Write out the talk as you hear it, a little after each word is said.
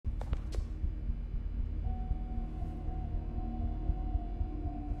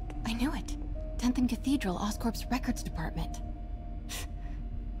knew it. 10th and Cathedral, Oscorp's records department.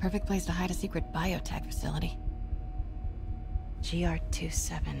 Perfect place to hide a secret biotech facility.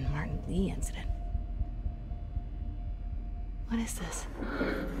 GR27 Martin Lee incident. What is this?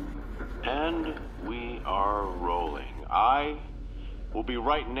 And we are rolling. I will be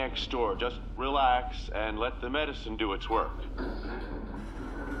right next door. Just relax and let the medicine do its work.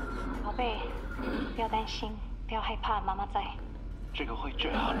 宝贝，不要担心，不要害怕，妈妈在。这个会治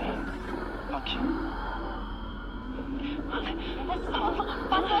好你，放心。你在怎么了？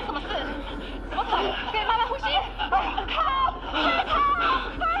发生了什么事？怎么可以？别慢慢呼吸。靠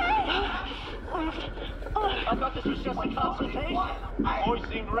！I thought this was just a consultation. Boy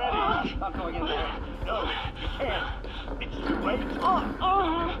seemed ready. I'm going in there. No, you can't. It's too late. Make it stop.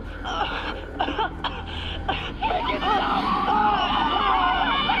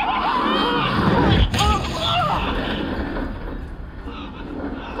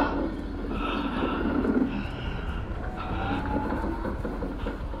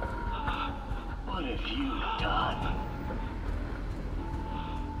 What have you done?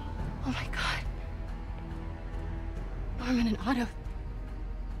 Oh my god. Norman and Otto.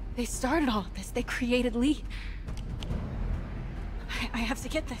 They started all of this. They created Lee. I have to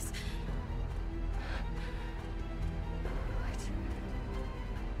get this.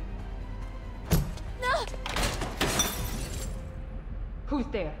 What? No! Who's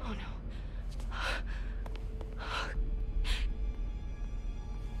there? Oh no.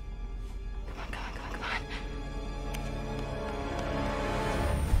 Come on.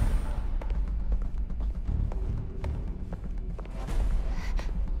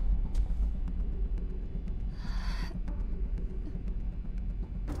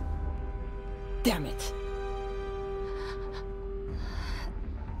 Damn it.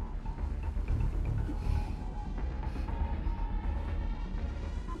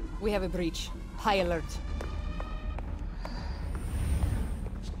 We have a breach. High alert.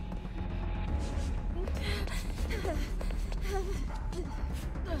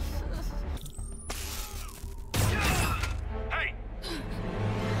 Hey!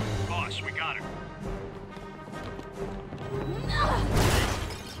 Boss, we got her.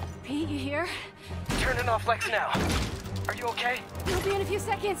 Pete, you here? Turning off Lex now. Are you okay? We'll be in a few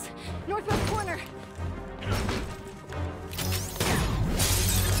seconds. Northwest corner.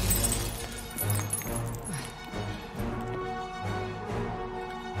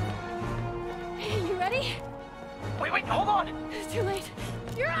 Hey, you ready? Wait, hold on! It's too late.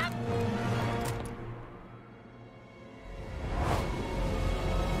 You're up!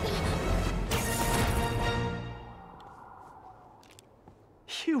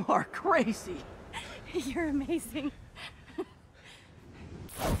 You are crazy. You're amazing.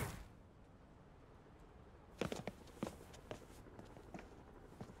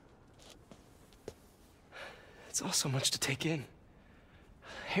 It's all so much to take in.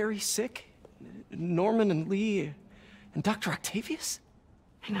 Harry sick, Norman and Lee, and Dr. Octavius?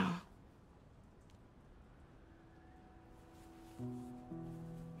 I know.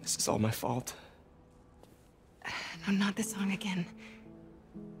 This is all my fault. No, not this song again.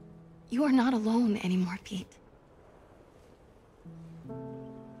 You are not alone anymore, Pete.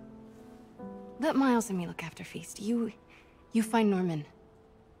 Let Miles and me look after Feast. You find Norman.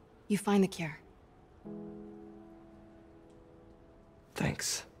 You find the cure.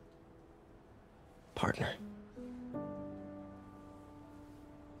 Thanks, partner.